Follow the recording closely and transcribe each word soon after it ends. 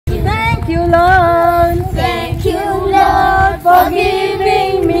Thank you, Lord. Thank you, Lord, for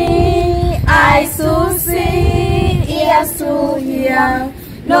giving me eyes to see, ears to hear,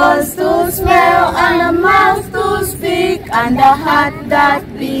 nose to smell, and a mouth to speak, and a heart that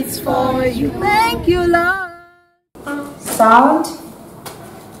beats for you. Thank you, Lord. Sound.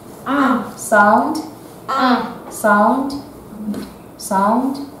 Sound. Sound.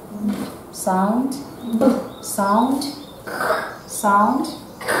 Sound. Sound. Sound. Sound.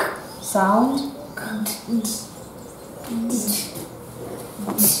 Sound.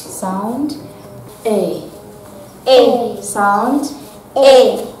 Sound. A. Sound.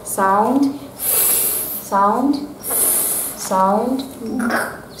 Sound. Sound. Sound.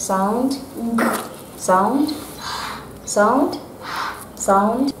 Sound. Sound. Sound.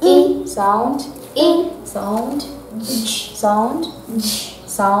 Sound. E. Sound. E. Sound. Sound.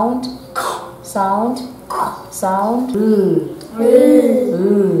 Sound. Sound. Sound.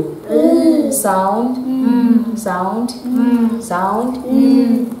 Sound. Sound. Sound.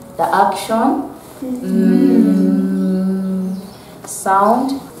 The action. Sound.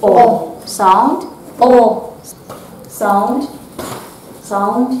 O. Sound. O. Sound.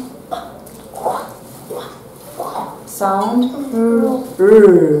 Sound. Sound.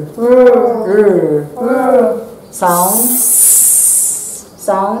 Sound.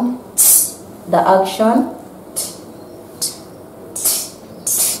 Sound. The action.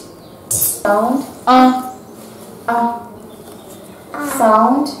 Sound. Sound.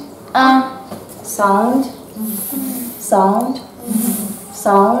 Sound. Sound. Sound.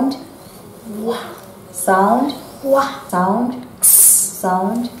 Sound. Sound.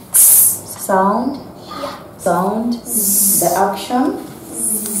 Sound. Sound. Sound. The action.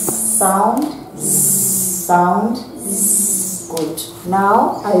 Sound. Sound. Good.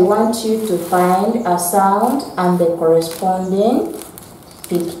 Now I want you to find a sound and the corresponding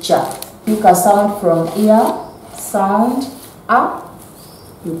picture. Pick a sound from here. Sound up.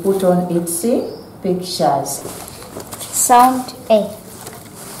 You put on its pictures. Sound A.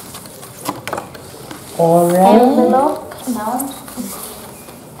 Orange. Envelope. Sound.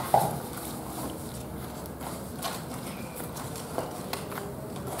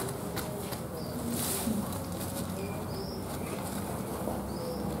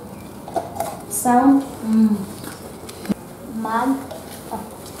 Sound. Man.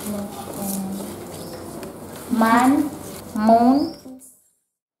 Man. Moon.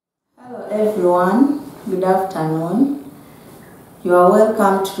 Hello everyone, good afternoon. You are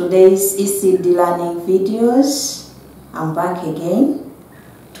welcome to today's ECD learning videos. I'm back again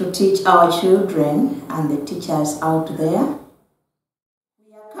to teach our children and the teachers out there.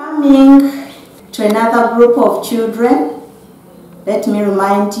 We are coming to another group of children. Let me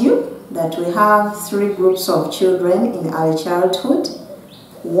remind you that we have 3 groups of children in our childhood.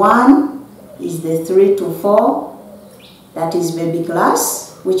 One is the 3 to 4, that is baby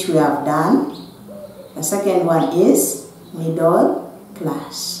class, which we have done. The second one is middle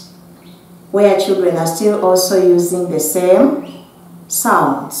class, where children are still also using the same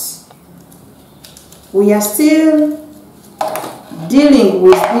sounds. We are still dealing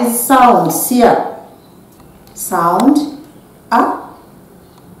with these sounds here. Sound A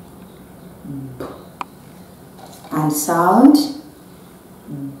and sound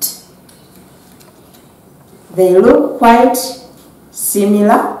D. They look quite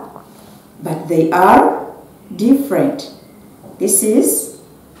similar, but they are different. This is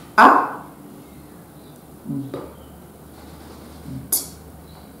A, B, D.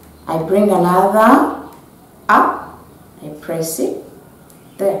 I bring another A, I press it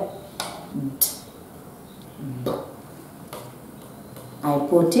there, D, B. I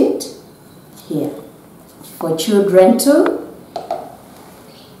put it here for children to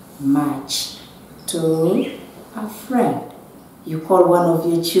match to a friend. You call one of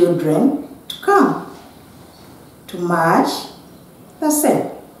your children to come to match the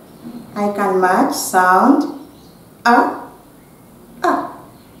same. I can match sound A,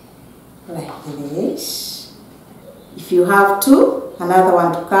 like this. If you have two, another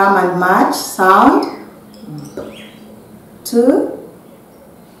one to come and match sound B, to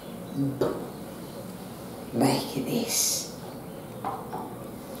B, like this.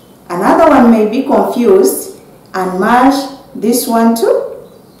 Another one may be confused and match this one to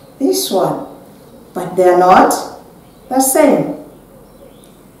this one, but they are not the same.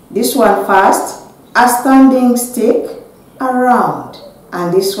 This one first, a standing stick around,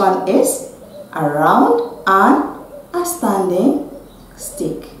 and this one is around and a standing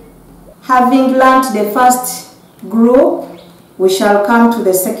stick. Having learnt the first group, we shall come to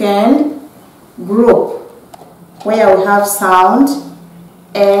the second group, where we have sound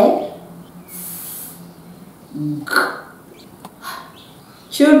A,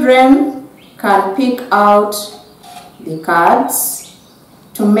 Children can pick out the cards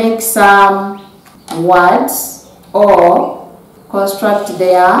to make some words or construct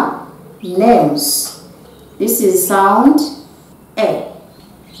their names. This is sound A.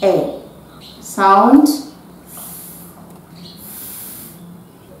 Sound G.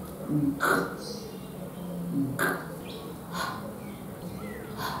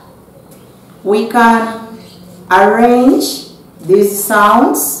 We can arrange these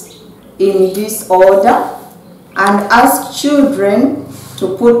sounds in this order and ask children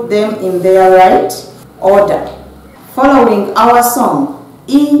to put them in their right order. Following our song,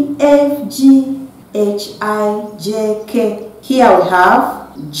 E, F, G, H, I, J, K. Here we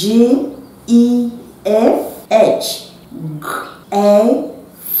have G, E, F, H, G, A.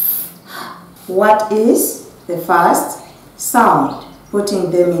 What is the first sound?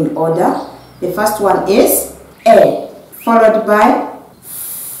 Putting them in order. The first one is A, followed by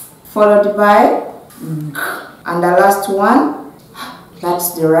G, and the last one,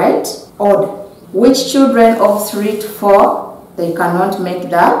 that's the right order. Which children of 3 to 4, they cannot make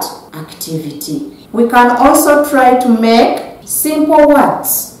that activity? We can also try to make simple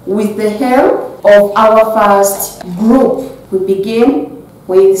words with the help of our first group. We begin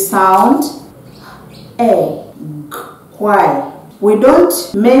with sound A. Why? We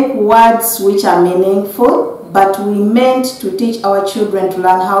don't make words which are meaningful, but we meant to teach our children to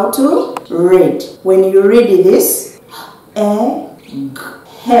learn how to read. When you read this, egg,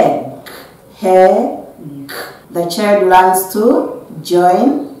 head, the child learns to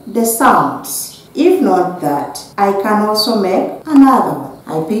join the sounds. If not that, I can also make another one.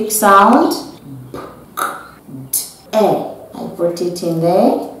 I pick sound A. I put it in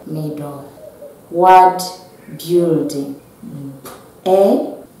the middle. Word building.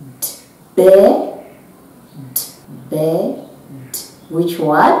 A, bed. Which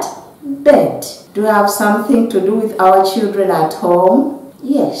word? Bed. Do you have something to do with our children at home?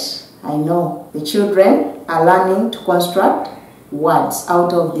 Yes, I know. The children are learning to construct words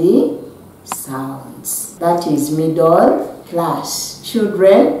out of the sounds. That is middle class.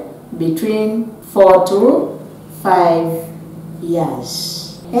 Children between 4 to 5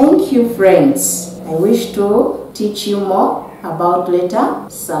 years. Thank you, friends. I wish to teach you more about letter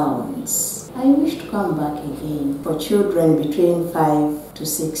sounds. I wish to come back again for children between 5 to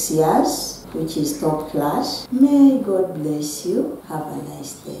 6 years, which is top class. May God bless you. Have a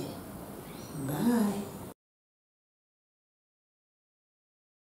nice day.